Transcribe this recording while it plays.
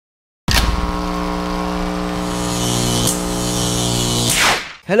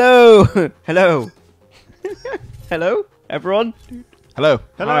Hello. Hello. Hello, everyone. Hello.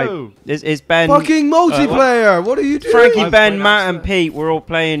 Hello. Hi. This is Ben. Fucking multiplayer. What are you doing? Frankie, Ben, Matt, and Pete. We're all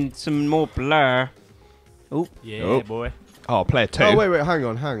playing some more Blur. Oh. Yeah, boy. Oh, player 2. Oh, wait, hang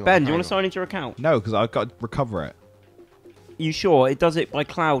on. Ben, do you want to sign into your account? No, because I've got to recover it. You sure? It does it by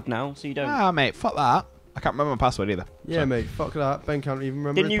cloud now, so you don't. Ah, mate, fuck that. I can't remember my password either. Yeah, mate, fuck that. Ben can't even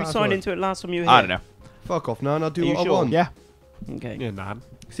remember Didn't his you password. sign into it last time you were here? I don't know. Fuck off, man. I'll do Are you what sure? I want. Yeah. Okay. Yeah, man.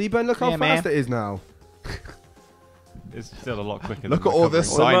 See, Ben, look how fast it is now. It's still a lot quicker. Look than at all recovering.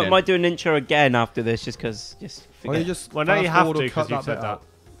 this Well, I signing. might do an intro again after this, just because. Why don't you just Well, now you fast have forward to or because cut you that said bit that.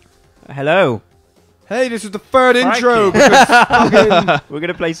 out? Hello. Hey, this is the third Frankie. intro. Because fucking We're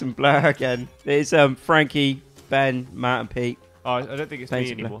gonna play some Blur again. It's Frankie, Ben, Matt, and Pete. Oh, I don't think it's me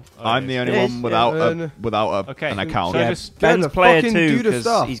Basically. anymore. Oh, I'm it the is. only It is, one without yeah. Okay. an account. So Yeah, just Ben's Ben, player fucking 2 do the because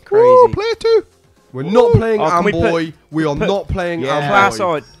stuff. he's Ooh, crazy. player 2. we're not playing Oh, can we put- Amboy. We are not playing Yeah. Class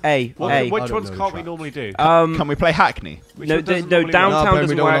Amboy. on A. What, A. I which don't ones know the can't we track. normally do? Can we play Hackney? Which No, one doesn't no, normally downtown No, Ben, we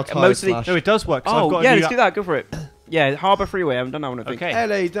doesn't don't want work. our Mostly. tires No, it does work. 'cause I've Oh, got yeah, a new let's do that. Go for it. Yeah, Harbour Freeway. I haven't done that one, I think. Okay.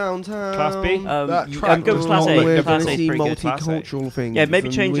 LA downtown. Class B? That You- track go was Class not A. where Class they A is see pretty good. multicultural things. Yeah, maybe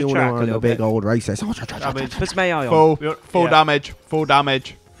and change we the all track know a I'm little big bit. old racist. Put some AI on. Full Yeah. damage. Full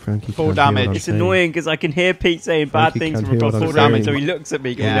damage. Frankie Full can't hear what damage. I'm It's saying. annoying because I can hear Pete saying bad Frankie things can't from hear across what the I'm room, saying. so he looks at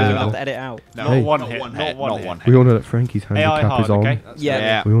me because Yeah. he knows I have to edit out. No, Not one not hit. one Not hit. one Not hit. one We hit. all know that Frankie's AI handicap hard, is on. okay? That's Yeah.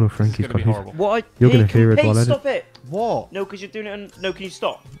 Yeah. We all know It's Frankie's gonna be got his. horrible. What? You're Pete, gonna hear it Pete, while I stop it. What? No, because you're doing it. No, can you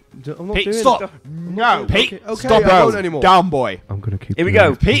stop? I'm not Pete, doing stop. it. No. Pete, Okay, Stop, I bro. won't anymore. Down, boy. I'm gonna keep. Here we doing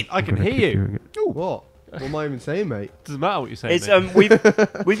go. it. Pete, I I'm can gonna hear keep you. doing it. What? What am I even saying, mate? Doesn't matter what you're saying. It's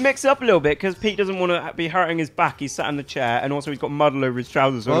mate. we've mixed it up a little bit because Pete doesn't want to be hurting his back. He's sat in the chair, and also he's got muddle over his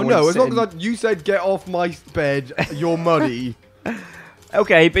trousers. So I Oh don't no! want As him long as you said get off my bed, you're muddy.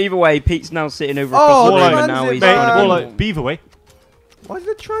 Okay, but either way, Pete's now sitting over Oh, across the room, transit and now he's Mate, van. trying more to like Beaverway. Why has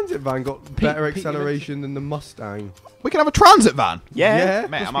the transit van got better Pete, acceleration than the Mustang? We can have a transit van. Yeah.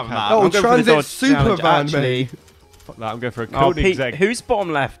 Mate, I'm having we can. that. Oh, I'm going for the transit Dodge super Challenge, van, actually. mate. Fuck that, I'm going for a Oh, coding Pete, zeg. who's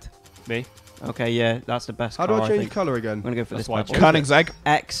bottom left? Me. Okay, yeah, that's the best How car, do I change think. colour I'm again? gonna go for That's this why I bad boy. chose Koenigsegg.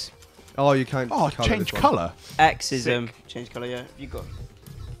 X. Oh, you can't. Oh, colour change this one. colour. X is Sick. change color. Yeah, you got.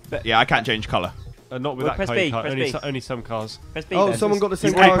 Yeah, I can't change colour. Not with Well, that press car. B, You can't. press Only, B. only some cars. Press B. Oh, Ben. someone got the same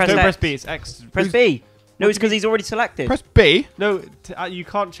You can't car. press Don't X. press B. It's X. Press B. No, it's because he's already selected. Press B. No, you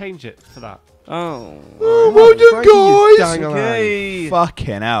can't change it for that. Oh. Oh, well done, Frankie, you guys. dang Okay.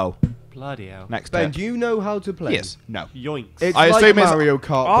 Fucking hell. Bloody hell. Next Ben, turn. do you know how to play? Yes. No. Yoinks. It's I like assume it's- Mario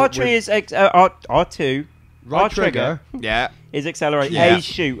Kart. R but with tree is R2. right R trigger Yeah. is accelerate. Yeah. A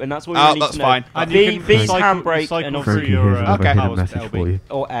shoot, and that's what we Oh, really need that's to know. fine. And B, you can B's cycle- handbrake, cycle and through Frankie, your, here's another Okay. hidden powers to message LB. for you.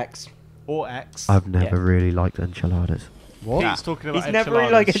 or X. Or X. I've never Yeah. really liked enchiladas. What? Pete's talking about He's never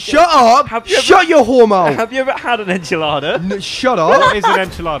really like enchiladas. a- Shut up! Have you ever- Shut your whore mouth! Have you ever had an enchilada? Shut What up! is an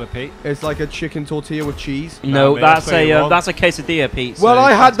enchilada, Pete? It's like a chicken tortilla with cheese. No, mate, that's that's where you're wrong. a quesadilla, Pete. Well, so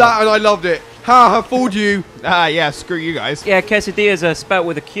I had that's that and I loved it. Ha! I fooled you. Ah, yeah. Screw you guys. Yeah, quesadillas are spelt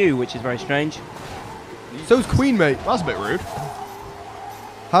with a Q, which is very strange. So's Queen, mate. That's a bit rude.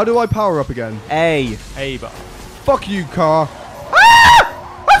 How do I power up again? A. A, but. Fuck you, car.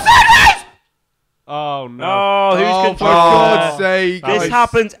 Oh no. Oh, who's Oh, for controlling God's that? sake! This guys.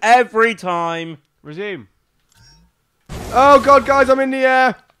 happens every time. Resume. Oh God, guys, I'm in the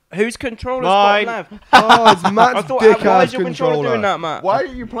air. Who's controlling Mine. bottom left? Oh, it's I Matt's thought, dick why ass is your controller controller. doing that, Matt? Why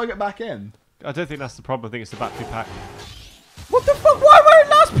don't you plug it back in? I don't think that's the problem. I think it's the battery pack. What the fuck? Why am I in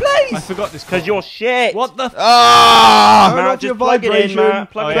last I place? forgot this. Because you're shit. What the? Ah! Turn Matt, off just your plug it in, vibration.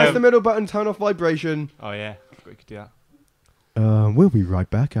 Matt. Plug Oh, it Press yeah. in. the middle button. Turn off vibration. Oh yeah. I forgot you could do that. We'll be right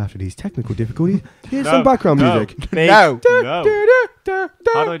back after these technical difficulties. Here's No, some background no. music. Big. No. No.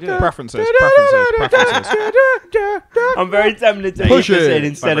 How do I do it? Preferences. Preferences. I'm very tempted to Push leave this it. in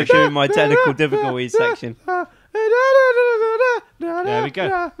instead of doing my technical difficulties section. There we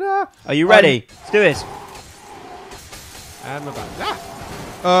go. Are you ready? Let's do this. And the back.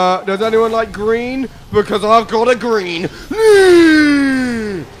 Does anyone like green? Because I've got a green.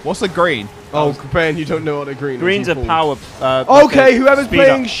 What's the green? Oh, Ben, you don't know what a green is. Green's you a fool. power. Okay, whoever's Speed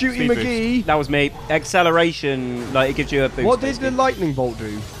playing up. Shooty Speed boost. McGee. That was me. Acceleration, like it gives you a boost. What did the basically. lightning bolt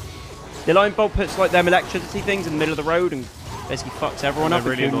do? The lightning bolt puts like them electricity things in the middle of the road and basically fucks everyone They're up,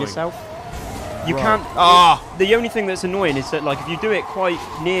 really including annoying. yourself. You Right. can't. Ah! The only thing that's annoying is that like if you do it quite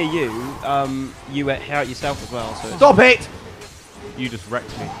near you, you hurt yourself as well. So it's- Stop it! You just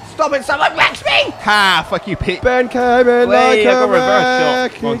wrecked me. Stop it! Someone wrecks me! Ha! Fuck you, Pete. Ben came in Wait, like I got a reverse shot.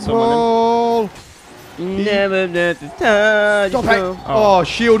 wrecking Come on, someone ball. Never let the time Stop go. it! Oh,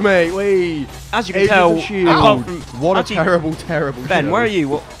 shield me! Wait. As you can Agents tell, of Shield. apart from What a actually, terrible, terrible. Ben, shield. where are you?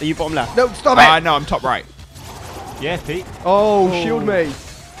 What, are you bottom left? No, stop it! No, I'm top right. Yeah, Pete. Oh, shield me!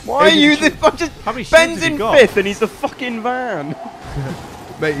 Why are you the fucking... How many shields Ben's have you in got? 5th and he's the fucking van.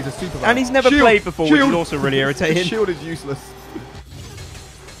 Mate, he's a superman. And he's never Shield, played before, which shield. is also really His irritating. shield is useless.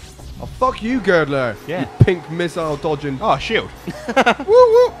 Oh, fuck you, Girdler. Yeah. You pink missile dodging. Oh, shield. Woo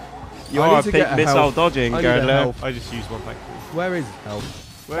woo. You I are need a to pink get a missile health. dodging, I need a Girdler. health. I just used one, thank you. Where is health?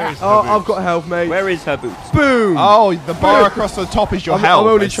 Where is Oh, her I've boots? got health, mate. Where is her boots? Boom. Oh, the bar across the top is your I'm health.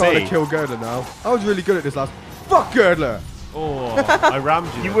 only I trying see. to kill Girdler now. I was really good at this last. Fuck Girdler. Oh, I rammed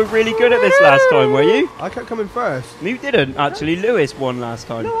you. You were really good at this last time, were you? I kept coming first. You didn't, actually. Lewis won last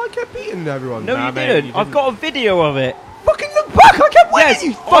time. No, I kept beating everyone. No, Nah, you, mate, didn't. you I've didn't. got a video of it. Fucking look back. I kept winning. Yes,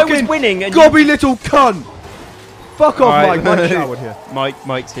 you I was fucking winning. And gobby little cunt. Fuck off, Alright. Mike. Mike showered here.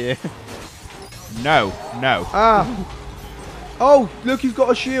 Mike's here. No, no. Ah. Oh, look, he's got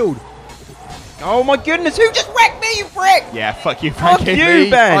a shield. Oh my goodness, who just wrecked me, you prick? Yeah, fuck you, Fuck Frankie.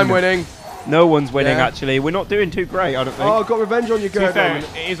 you, Ben. I'm winning. No one's winning, Yeah. actually. We're not doing too great, I don't think. Oh, I got revenge on you, To be fair,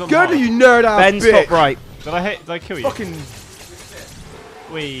 Girdler. it is on Girdler, hard. you nerd ass Ben's bitch. top right. Did I hit? Did I kill you? Fucking.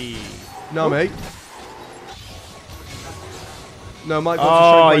 Wee. No, mate. No, Mike Oh, wants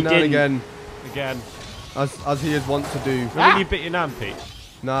to he shake my nan didn't. again. Again. As he is wont to do. When you bit your nan, Pete?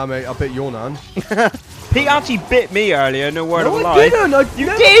 Nah, mate, I bit your nan. Pete actually bit me earlier, no word of a No, lie. I didn't. You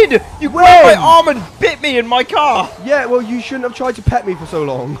never- did! You grabbed my arm and bit me in my car! Yeah, well, you shouldn't have tried to pet me for so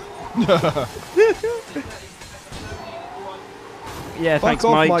long. Yeah, Fuck thanks,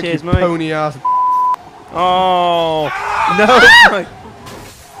 off, Mike. Mike, Cheers, you mate. pony ass. Oh, no, Mike.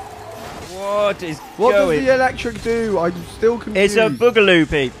 What is What going? does the electric do? I'm still It's confused. a boogaloo,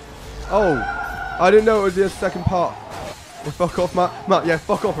 Pete. Oh, I didn't know it was the second part. Well, fuck off, Matt. Matt, yeah,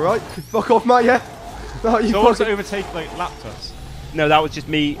 fuck off, alright? Fuck off, Matt, yeah? No, you So what's fucking... to overtake, like, lapped us? No, that was just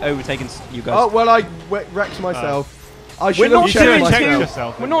me overtaking you guys. Oh, well, I wrecked myself. I We're should not have checked doing checked myself.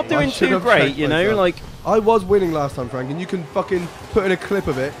 yourself. We're not I doing should too have great, checked you know? myself. Like, I was winning last time, Frank, and you can fucking put in a clip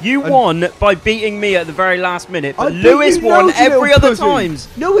of it. you and- won by beating me at the very last minute, I but beat Lewis you won loads, you every little other pussy. times.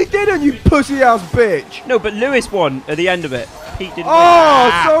 No, he didn't, you pussy ass bitch. No, but Lewis won at the end of it. Pete didn't Oh,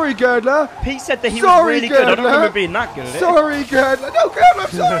 win. sorry, Girdler. Pete said that he was Sorry, really good. I don't Girdler. remember being that good at it. Sorry, Girdler. No, Girdler, I'm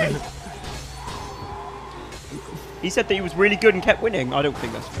sorry. He said that he was really good and kept winning. I don't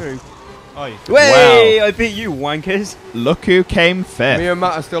think that's true. Oh, you. Way, I beat you, wankers. Look who came fifth. Me and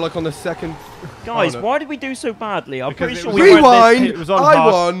Matt are still like on the second. Guys, Oh, no. why did we do so badly? I'm Because pretty it sure was- we weren't Rewind. it was on I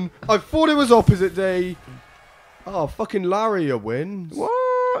hard. won. I thought it was opposite day. Oh, fucking Larry wins.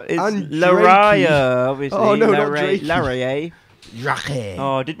 What? It's And Laraya, obviously. Oh, no, not Drakey. Laraya. Drake.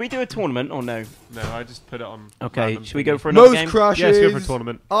 Oh, did we do a tournament or no? No, I just put it on. Okay, random should we go thingy. for another Most game? crashes. Yeah, let's go for a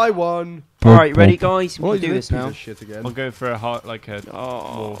tournament. I won. Alright, ready, guys? We Why can do this piece now. of shit again? I'm going for a hard, like a.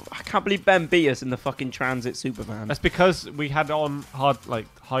 Oh, I can't believe Ben beat us in the fucking Transit Supervan. That's because we had on hard, like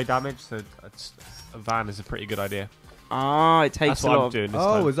high damage, so a van is a pretty good idea. Ah, it takes That's a what lot I'm of... doing this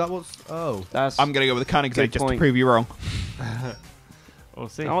Oh, time. is that what's? Oh. That's... I'm going to go with the Koenigsegg Good just to point. prove you wrong. We'll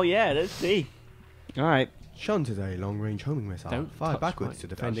see. Oh, yeah, let's see. Alright. Shunt is a long-range homing missile. Don't Fire touch backwards mine. to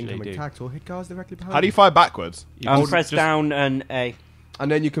defend Actually incoming do. attacks or hit cars directly behind. How do you fire backwards? You hold- Press just- down and A. And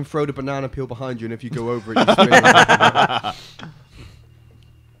then you can throw the banana peel behind you, and if you go over it, you spin.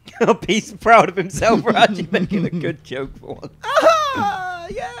 He's proud of himself for actually making a good joke for once. Ah,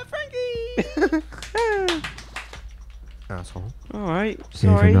 yeah, Frankie. Asshole. Alright, Here's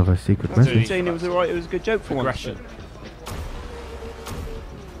sorry. another secret I was message. saying it was alright, it was a good joke for once. Aggression.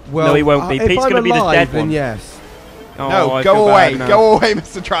 Well, No, he won't be. if Pete's I'm gonna be the alive, dead then one. yes. Oh, No, I go feel away. bad now. Go away,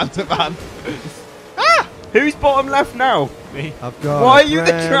 Mr. Transit Van. Who's bottom left now? Me. I've got Why a are you the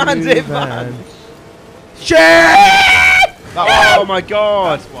brand new transit van? That Oh my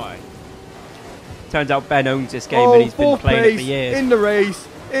god! That's why. Turns out Ben owns this game Oh, and he's been fourth playing it for place, years. in the race,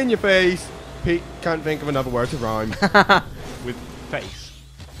 in your face. Pete can't think of another word to rhyme. With face.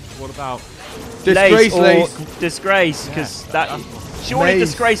 What about? Disgrace, or lace. disgrace, because Yeah, that that's surely Mace.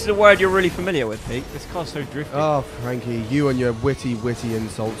 disgrace is a word you're really familiar with, Pete. This car's so drifty. Oh, Frankie, you and your witty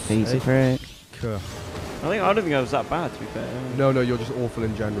insults. eh? Cuh. I don't think I was that bad, to be fair. No, you're just awful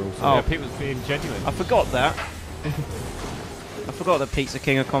in general. So. Oh. Yeah, Pete was being genuine. I forgot that. I forgot that Pete's the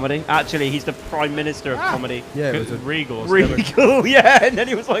king of comedy. Actually, he's the prime minister of comedy. Yeah, it was a Regal. Regal, yeah, and then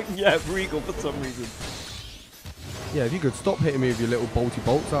he was like, yeah, Regal for some reason. Yeah, if you could stop hitting me with your little bolty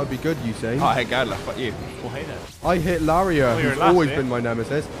bolts, that would be good, you say. Oh, hey, Gadler, fuck you. Well, hey there. I hit Laria, Oh, you're who's last, always eh? been my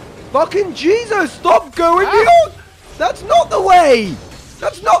nemesis. Fucking Jesus, stop going the That's not the way!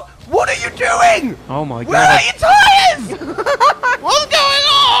 That's not... What are you doing? Oh my Where are god. your tires? What's going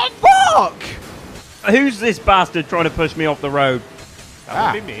on? Fuck! Who's this bastard trying to push me off the road?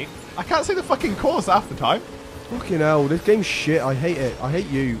 That would be me. I can't see the fucking course half the time. Fucking hell, this game's shit. I hate it. I hate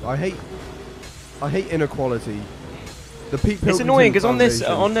you. I hate inequality. The Pete It's Pilkington annoying because on this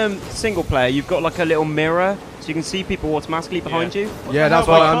Foundation. on single player you've got like a little mirror so you can see people automatically behind you. Yeah, that's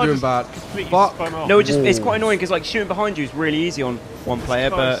why why can't I'm I doing just bad. completely Fuck. spun off? No, it's Whoa. quite annoying because like shooting behind you is really easy on one player,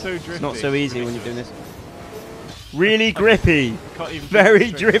 car but is so it's not drifty. so easy when you're doing this. Really grippy, Can't even very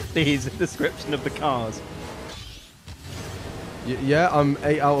keep it straight. drifty is the description of the cars. Yeah, I'm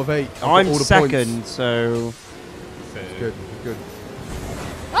 8 out of 8. I've got I'm all the second, points. so Good, good.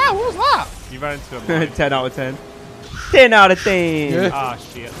 Ah, what was that? You ran into a mine. 10 out of 10. 10 out of 10. Yeah. Ah,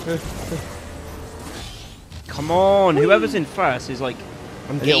 shit. Come on, whoever's in first is like,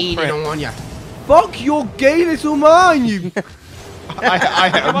 I'm Gaining prick. on ya. Fuck your gay little man, you. I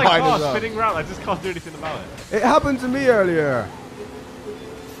hit a My mine car's as well. spinning round. I just can't do anything about it. It happened to me earlier.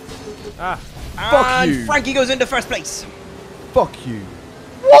 Ah, Fuck And you. Frankie goes into first place. Fuck you.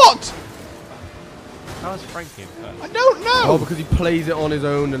 What? how was Frankie in I first? don't know. Oh, because he plays it on his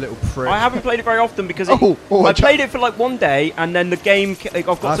own, the little prick. I haven't played it very often because Oh, I played it for like one day and then the game, I've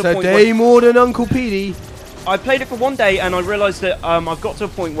got That's to a a point day where more than Uncle Petey. I played it for one day and I realised that I've got to a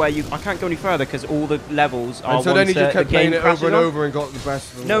point where I can't go any further because all the levels are And so then ones he just that kept the game playing it crashes over and on. over and got the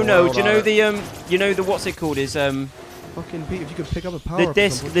best of them. No, all do you know out. the what's it called is Fucking Pete, if you could pick up a power the up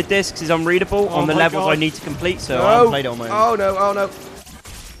disc. The discs is unreadable Oh on the my levels God. I need to complete, so I haven't played it on my own. Oh no, oh no.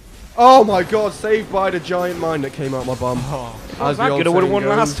 Oh my god, saved by the giant mine that came out my bum. Oh, As the That old good. I would have saying won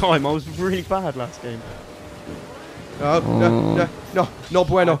goes. last time. I was really bad last game. No, no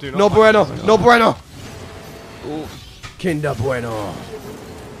bueno, I do not no like bueno, this. no bueno. Kinder bueno.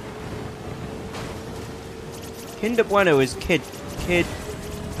 Kinder Bueno is kid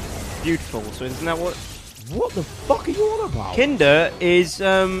beautiful. So isn't that what? What the fuck are you on about? Kinder is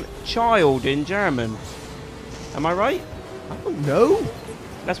child in German. Am I right? I don't know.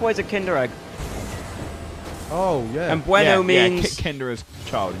 That's why it's a Kinder egg. Oh yeah. And Bueno yeah, means Kinder is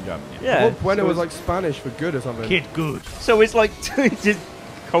child in German. Yeah. yeah. Well, bueno so was it's- like Spanish for good or something. kid good. So it's like just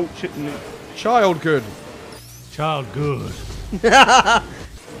culture. Child good. Child good. I'm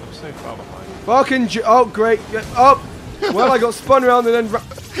so far behind. Fucking oh great. Yeah, oh. Well, I got spun around and then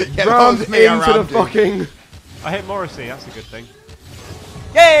Yeah, that rammed was me into the around, dude. fucking. I hit Morrissey. That's a good thing.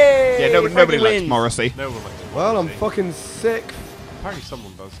 Yay! Yeah, nobody Frankie likes wins. Morrissey. No one likes Morrissey. Well, I'm fucking sick. Apparently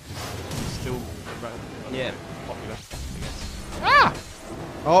someone does, because he's still Yeah. popular, I guess. Ah!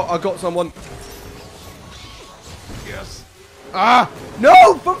 Oh, I got someone. Yes. Ah!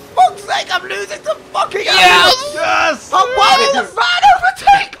 No! For fuck's sake, I'm losing to fucking Yes! Yes! Oh, why did the van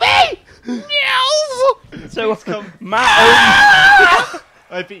overtake me? Yes! So come. Matt.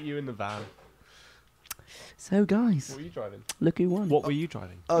 I beat you in the van. So guys, What were you driving? look who won. What were you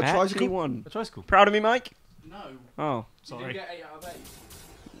driving? Oh, I actually tricycle. won. A tricycle. Proud of me, Mike? No. Oh, Sorry. get 8 out of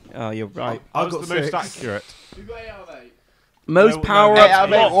 8. oh, you're right. I I was got the most 6. accurate. Who got 8 out of 8? Most No, power no, ups. Yeah, I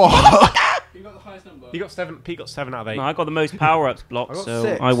mean, blocked. what? Who got the highest number? He got 7. Pete got 7 out of 8. No, I got the most power ups blocked, I got so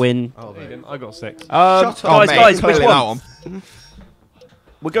 6. I win. Oh, No, you didn't. I got 6. Shut up. Oh, Guys, mate, which clearly one? that one.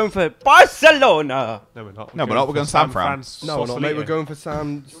 We're going for Barcelona. No, we're not. No, we're not. We're going San Fran. Fran's No, we're not, mate. We're Sausalito. going for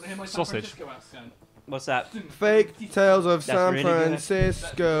Sam's Do you want to hear my San Sausage. Francisco accent? What's that? fake tales of That's San really good.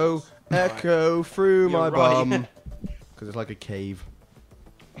 Francisco echo through You're my right. bum. Because it's like a cave.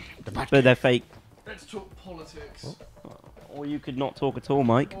 But they're fake. Let's talk politics. Or you could not talk at all,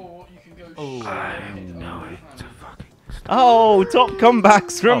 Mike. Or you can go Oh, top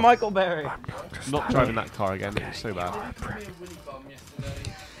comebacks from Oh. Michael Berry. Not driving that car again. It was so bad. You called me a willy bum yesterday.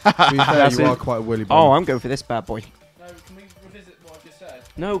 To be fair, That's you it. are quite a willy bum. Oh, I'm going for this bad boy. No, can we revisit what I just said?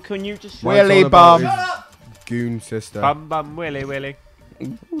 No, can you just... Mike's Willy on about bum. his Goon sister. Bum bum willy willy.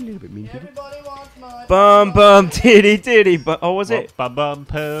 Ooh, a little bit mean. Everybody wants my Bum, bum, titty, titty, but... Oh, was it? Bum bum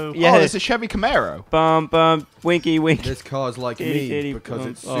poo. Yeah. Oh, it's a Chevy Camaro. Bum, bum, winky, winky. This car's like Titty, me titty, because bum.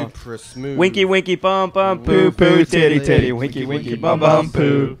 it's Oh. super smooth. Winky, winky, bum, bum, Poo, poo, poo, poo, titty, titty, titty, winky, winky, bum, bum,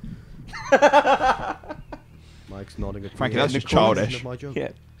 poo. Mike's nodding at Frankie, me. that's In just the corner childish. of my joke. Yeah.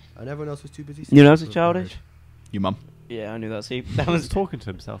 And everyone else was too busy. You know, it's singing. childish. You mum. Yeah, I knew that. See, that He was was... talking to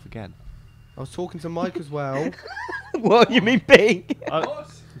himself again. I was talking to Mike as well. What, you mean B? What?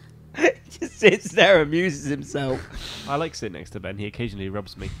 Just sits there, amuses himself. I like sitting next to Ben. He occasionally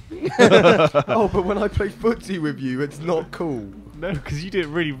rubs me. Oh, but when I play footsie with you, it's not cool. No, because you did it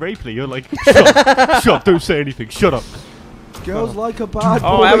really rapily. You're like, shut up, shut up, don't say anything, shut up. Girls like a bad boy.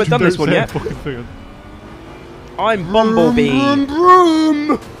 Oh, I haven't done this Don't one say a yet. fucking thing. I'm Bumblebee. Vroom,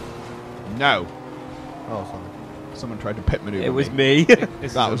 vroom. No. Oh, sorry. Someone tried to pit maneuver It was me. me.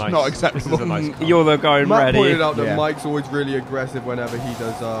 This That is was a nice, not This acceptable. is a nice car. You're the guy Matt ready. pointed out that Yeah. Mike's always really aggressive whenever he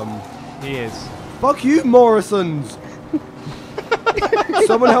does. He is. Fuck you, Morrison's.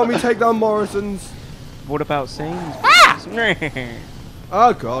 Someone help me take down Morrison's. What about Sains?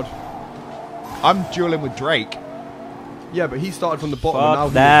 Oh God. I'm dueling with Drake. Yeah, but he started from the bottom Fuck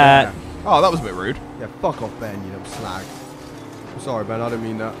and now that. he's Oh, that was a bit rude. there. Yeah, fuck off, Ben, you little slag. I'm sorry, Ben, I didn't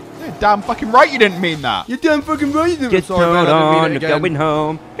mean that. You're damn fucking right you didn't mean that. You're damn fucking right, you didn't. Get Sorry, Ben, turned I didn't on, mean it again. going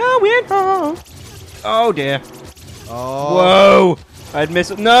home. Going home. Oh dear. Oh. Whoa. I'd miss.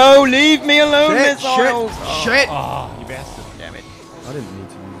 No, leave me alone, Shit, missiles. shit. Oh, you bastard. Damn it. I didn't need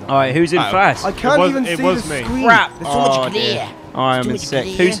to use that. Alright, who's in Oh. first? I can't was- even it see was the me. screen. Crap. There's so much Oh, glare. dear. I'm too in much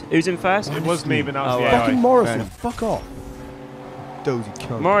sick. glare. Who's in first? It was me, but that was Oh, the right. AI. Fucking Fair Morrison, enough. fuck off. Dozy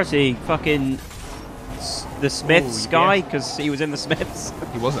cunt. Morrissey, fucking the Smiths Ooh, guy, yes. because he was in the Smiths.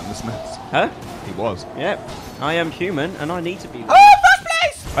 He wasn't the Smiths. Huh? He was. Yep. I am human, and I need to be. Oh, first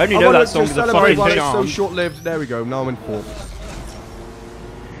place! I only I know wanna that song just as a celebrate fucking while it's so charm. short-lived. There we go, now I'm in fourth.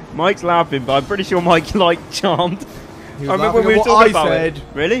 Mike's laughing, but I'm pretty sure Mike liked Charmed. He I was remember when laughing we at were what talking I about said. it.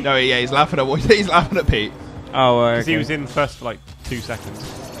 Really? No, yeah, he's laughing at he's laughing at Pete. Oh, Because okay. he was in first for like 2 seconds.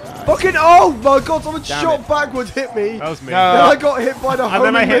 Fucking, oh my god, someone Damn shot it. backwards, hit me. That was me. No. Then I got hit by the And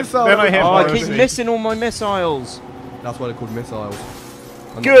then I homing hit- missile. then I hit Oh, I Morrissey. keep missing all my missiles. That's why they're called missiles.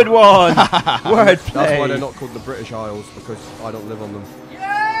 And Good one. That's Wordplay. why they're not called the British Isles, because I don't live on them.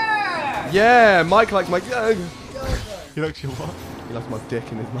 Yeah! Yeah, Mike likes my... He looks your what? He likes my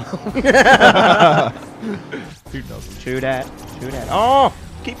dick in his mouth. Who doesn't? True that. True that. Oh,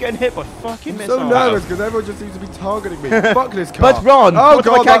 keep getting hit by fucking I'm missiles. so nervous, because everyone just seems to be targeting me. Fuck this car. But Ron, oh, what if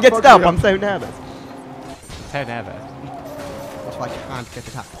god, I can't that get it fucked up? me I'm so nervous. Ted ever. That's why I can't get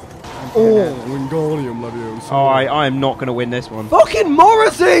it up. Oh, Wingardium Leviosa. Oh, I am not going to win this one. Fucking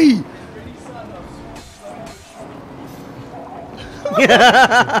Morrissey!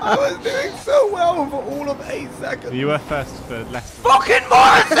 I was doing so well for all of 8 seconds. You were first for less than Fucking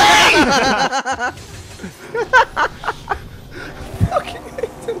Morrissey! Fucking hate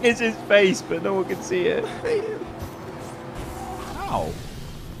him. It's his face, but no one can see it. Hate him. Ow.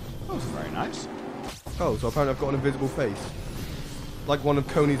 That wasn't very nice. Oh, so apparently I've got an invisible face. Like one of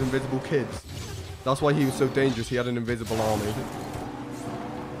Coney's invisible kids. That's why he was so dangerous, he had an invisible army.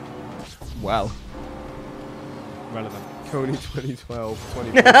 Well. relevant. Coney 2012,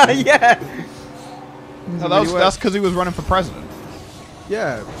 2014. Yeah. No, that's because he was running for president.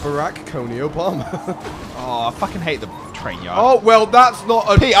 Yeah, Barack Coney Obama. Oh, I fucking hate the train yard. Oh, well, that's not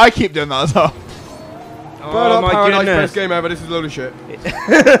a... Pete, I keep doing that as well. Burn Oh Up my Paradise goodness. best game ever, this is a load of shit.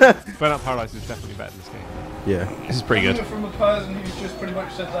 Burnout Paradise is definitely better than this game. Yeah. This is pretty Coming good. From a person who's just pretty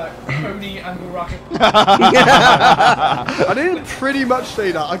much said that Cody and Barack. I didn't pretty much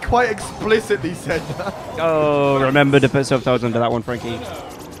say that, I quite explicitly said that. Oh, remember to put subtitles under that one, Frankie.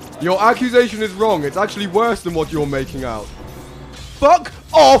 Your accusation is wrong, it's actually worse than what you're making out. Fuck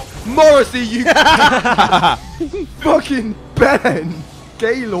off, Morrissey, you fucking Ben!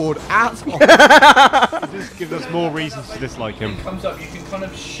 Gaylord asshole. It just gives us more reasons to dislike him. Comes up, you can kind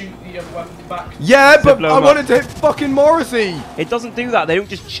of shoot the other weapon back. Yeah, but blow I him wanted to hit fucking Morrissey! It doesn't do that. They don't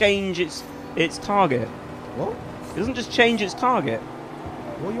just change its target. What? It doesn't just change its target.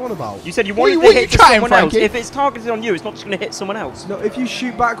 What are you on about? You said you What wanted are you to hit chatting, someone else. Frankie? If it's targeted on you, it's not just going to hit someone else. No, if you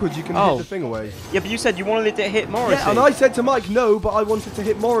shoot backwards, you can Oh. hit the thing away. Yeah, but you said you wanted to hit Morrissey. Yeah, and I said to Mike, no, but I wanted to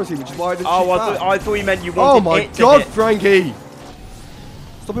hit Morrissey, which is why I didn't Oh, shoot back. I thought you meant you Oh wanted my it to god, hit. Frankie!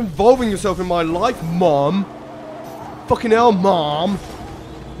 Stop involving yourself in my life, Mom! Fucking hell, Mom!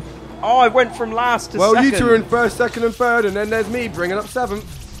 Oh, I went from last to Well, second. you two are in first, second, and third, and then there's me bringing up 7th.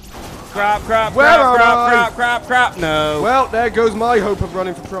 Crap, crap, Where crap, am crap, I? crap, crap, crap. No. Well, there goes my hope of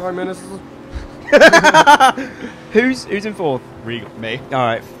running for Prime Minister. Who's in fourth? Regal. Me. All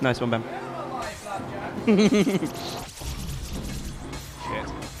right, nice one, Ben. Shit.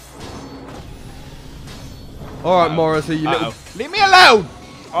 Alright, Morrissey, you little... Uh-oh. Leave me alone!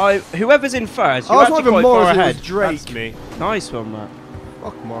 Whoever's in first, I you're was actually hoping quite far Morrissey ahead. was Drake. That's me. Nice one, Matt.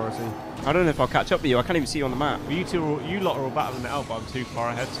 Fuck Morrissey. I don't know if I'll catch up with you. I can't even see you on the map. Well, you lot are all battling it out, but I'm too far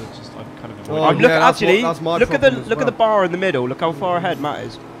ahead, so it's just I'm kind of Oh, avoiding. I'm yeah, look, that's actually, that's my look at the problem as look at the well. bar in the middle. Look how far ahead Matt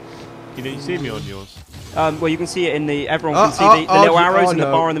is. You know, you see me on yours. Well, you can see it in the. Everyone can see the little arrows in the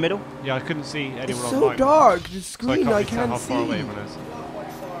bar in the middle. Yeah, I couldn't see anyone It's on so mine. dark, the So screen, I really tell can't how far away see. everyone is.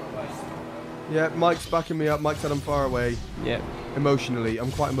 Yeah, Mike's backing me up. Mike said I'm far away. Yeah, Emotionally,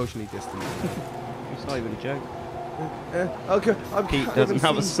 I'm quite emotionally distant. it's not even a joke. Okay, I'm Pete can't doesn't even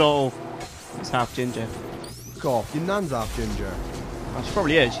have a see. soul. He's half ginger. Fuck off, your nan's half ginger. Well, she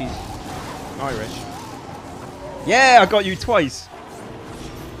probably is. She's Irish. Yeah, I got you twice.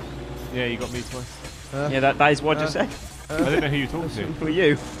 Yeah, you got me twice. Yeah, that is what I just said. I didn't know who you were talking to. Who are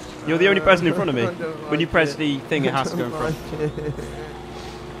you? You're the only person in front of me. When you press the thing, it has to go in front.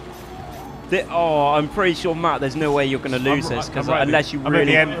 Oh, I'm pretty sure, Matt, there's no way you're going to lose I'm this, because right at the- unless you I'm at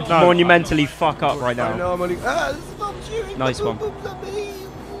really the end. No, monumentally fuck up right I now. know I'm only. Stop shooting Nice the one. boobs at me.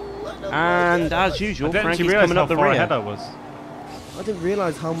 I know And as usual, I didn't Frankie's actually realise coming how up the far rear. ahead I was. I didn't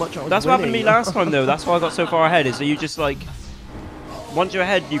realise how much I was That's what happened to me winning. last time, though. That's why I got so far ahead. Is so you just like, once you're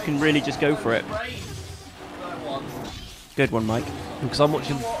ahead, you can really just go for it. Good one, Mike. Because I'm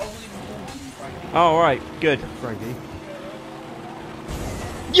watching. Oh, right, good. Frankie.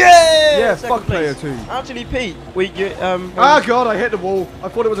 Yeah, fuck player 2. Actually, Pete, Ah, God, I hit the wall. I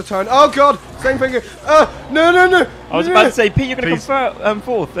thought it was a turn. Oh, God, same thing. No. I was about to say, Pete, you're going to come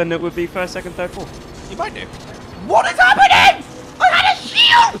fourth, and it would be first, second, third, fourth. You might do. What is happening? I had a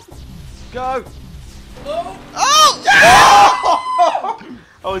shield! Go.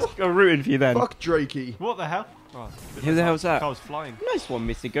 I was rooting for you then. Fuck Drakey. What the hell? Oh, Who the hell's that? I was flying. Nice one,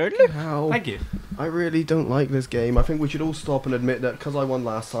 Mr. Girdler. How? Thank you. I really don't like this game. I think we should all stop and admit that because I won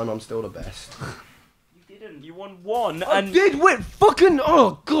last time, I'm still the best. You didn't. You won one. I And did win. Fucking.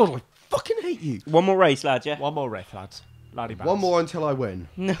 Oh, God, I fucking hate you. one more race, lad, yeah? One more race, lads. Laddie One more until I win.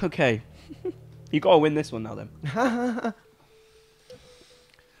 Okay. You got to win this one now, then.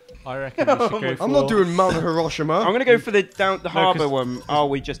 I reckon we should go for... I'm not doing Mount Hiroshima. I'm going to go for the harbour 'cause- one. Oh,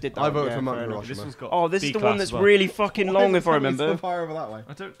 we just did that. I voted yeah, for Mount fair enough. Hiroshima. This one's got Oh, this is the B-class one that's as well. really fucking long, if I remember. Fire over that way.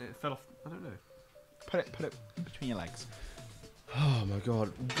 I don't... It fell off... I don't know. Put it between your legs. Oh my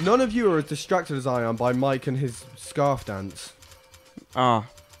God! None of you are as distracted as I am by Mike and his scarf dance. Ah.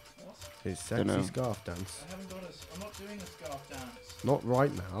 His sexy Dunno. scarf dance. I haven't done I'm not doing a scarf dance. Not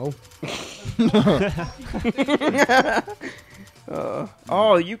right now.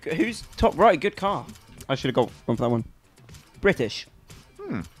 Oh, who's top right? Good car. I should have gone for that one. British.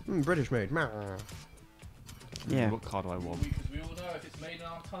 British made. Yeah. What car do I want? Because we all know if it's made in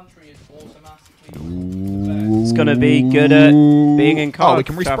our country, it's automatically It's gonna be good at being in car. Oh, we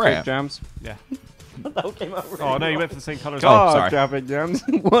can respray traffic it. jams. Yeah. that all came out really Oh, no, you well. went for the same colour as Car Oh, sorry. traffic jams.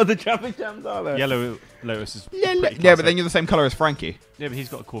 What are the traffic jams are there? Yellow Lotus is pretty Yeah, but classic. then you're the same colour as Frankie. Yeah, but he's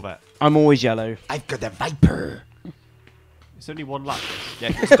got a Corvette. I'm always yellow. I've got a Viper. It's only one lap.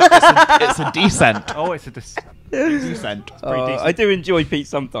 Yeah, it's a descent. Oh, it's a Descent. pretty decent. I do enjoy Pete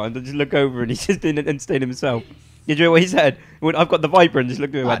sometimes. I just look over and he's just in and staying himself. Did you hear what he said? When I've got the Viper and just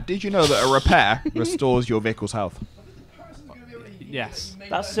looked at me. Did you know that a repair restores your vehicle's health? Yes.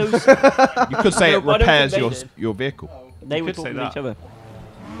 That's so. You could say No, it but I don't repairs think they your did. your vehicle. They You were could say talking to that. each other.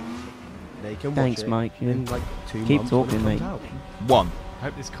 They can watch Thanks, it Mike, yeah. in like 2 Keep months when it talking, comes mate. out. One. I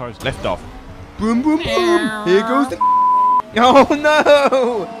hope this car's Lift off. Boom, boom, boom. Here goes the. Oh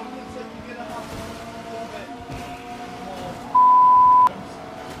no!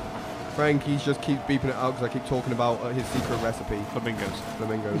 Frankie just keeps beeping it out because I keep talking about his secret recipe. flamingos.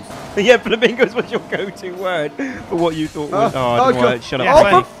 Flamingos. Yeah, flamingos was your go-to word for what you thought was. Oh, I don't know why. God. Shut up.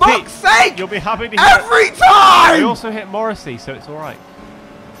 Yeah, Oh, for Pete, fuck's sake! You'll be happy to hear. Every I time! also hit Morrissey, so it's alright.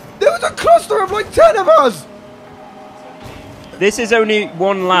 There was a cluster of like 10 of us! This is only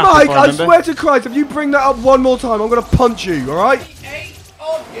one lap. Mike, if I I remember. swear to Christ, if you bring that up one more time, I'm going to punch you, alright? 8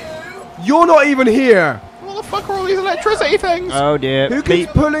 of you! You're not even here. What the fuck are all these electricity things? Oh dear. Who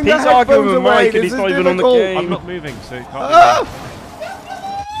keeps pulling Pete's the arguing headphones with away? Mike and This he's is not even on the difficult. game. I'm not moving, so it can't Ah!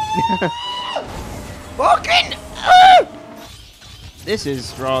 Fucking! Ah! This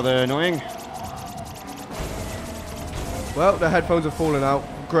is rather annoying. Well, the headphones are falling out.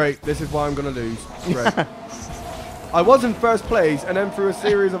 Great. This is why I'm going to lose. Great. I was in first place, and then through a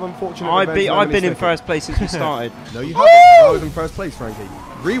series of unfortunate events... I've been in first place since we started. No, you haven't. I was in first place, Frankie.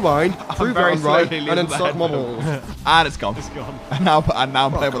 Rewind, prove it very I'm right, slowly and then losing suck the my headphones. balls. And it's gone. It's gone. And now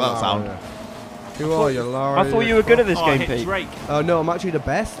I'm playing without sound. Who are you, Larry? I thought you were good at this Oh, I game, hit Pete. Drake. No, I'm actually the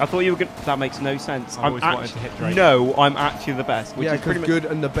best. I thought you were good. That makes no sense. I've always wanted to hit Drake. No, I'm actually the best. Which Yeah, is because pretty much. good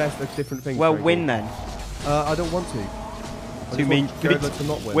and the best are different things. Well, Frankie. win then. I don't want to. I Too just main. want Girdler to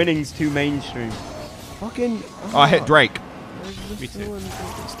not win. Winning's too mainstream. Fucking. Oh, I hit Drake. Me too.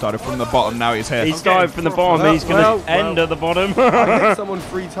 Started from the bottom, now he's here. He started from the bottom. Well, He's gonna well, end well. at the bottom. I hit someone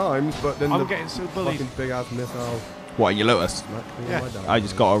 3 times, but then I'm the getting so bullied. fucking big ass missile What, you Lotus? smacked me Yeah. in my dad.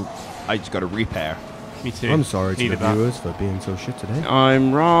 I just got a repair. Me too. I'm sorry to the Needed that. viewers for being so shit today.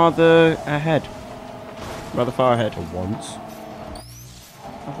 I'm rather ahead. Rather far ahead. For once.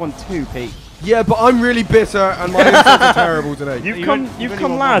 I've won 2, Pete. Yeah, but I'm really bitter and my insults are terrible today. You've You come. only You've won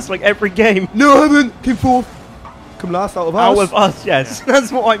come one. last like every game. No, I haven't. Came fourth. Come last out of Out us. of us, yes.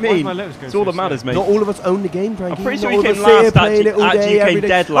 That's what I Why is mean. my Lotus going It's all so that matters, mate. Not all of us own the game, Frankie. I'm pretty Not sure all you of came us sit here last, playing actually- it all actually day, you came every day.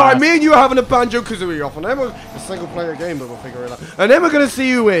 dead Alright, last. me and you are having a Banjo Kazooie off, and then a single player game, but we'll figure it out. And then we're gonna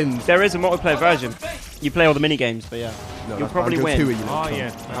see who wins. There is a multiplayer version. You play all the mini games, but yeah. No, You'll that's probably Banjo win. 2, you know, Oh cunt.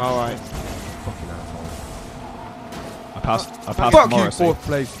 yeah. All right. Fucking asshole. I passed Fuck you, Morrissey. 4th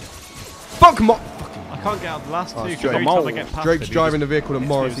place. Fuck Mo. I can't get out the last Oh, two it's because every Drake. time I get past Drake's him, he driving the just vehicle that hits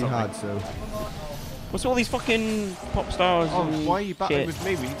me with Morrissey something. had, so. What's all these fucking pop stars? Oh, and why are you battling shit? with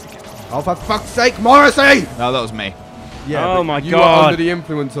me? We need to get. Oh, for fuck's sake, Morrissey! No, that was me. Yeah, Oh but my you God. were under the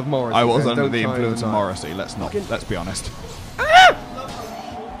influence of Morrissey. I was then under don't the try and influence of deny it. Morrissey. Let's be honest.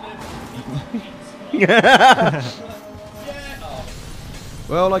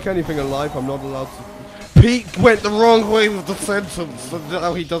 Well, like anything in life, I'm not allowed to. Pete went the wrong way with the sentence, and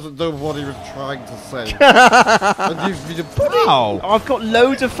now he doesn't know what he was trying to say. Ow. I've got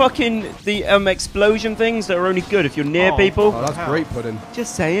loads of fucking the explosion things that are only good if you're near people. Oh, that's great, Puddin'.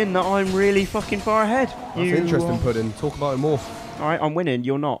 Just saying that I'm really fucking far ahead. That's interesting, Puddin'. Talk about it more. All right, I'm winning.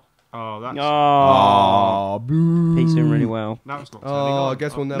 You're not. Oh, that's... Oh, Boo. Pete's doing really well. Now it's not Oh, turning on. I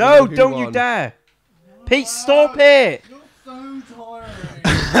guess we'll never No, know who don't won. you dare! Pete, stop it! So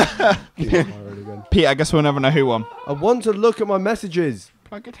tiring. Pete, I guess we'll never know who won. I want to look at my messages.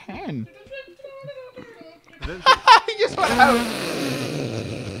 Plug it in.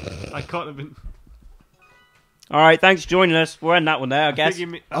 I can't have been... All right, thanks for joining us. We'll end that one there, I guess.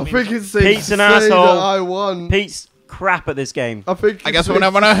 I think it's safe Pete's to an say asshole. that I won. Pete's crap at this game. I think I guess it's we'll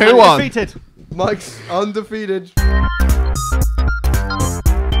safe never to know say who won. Defeated. Mike's undefeated.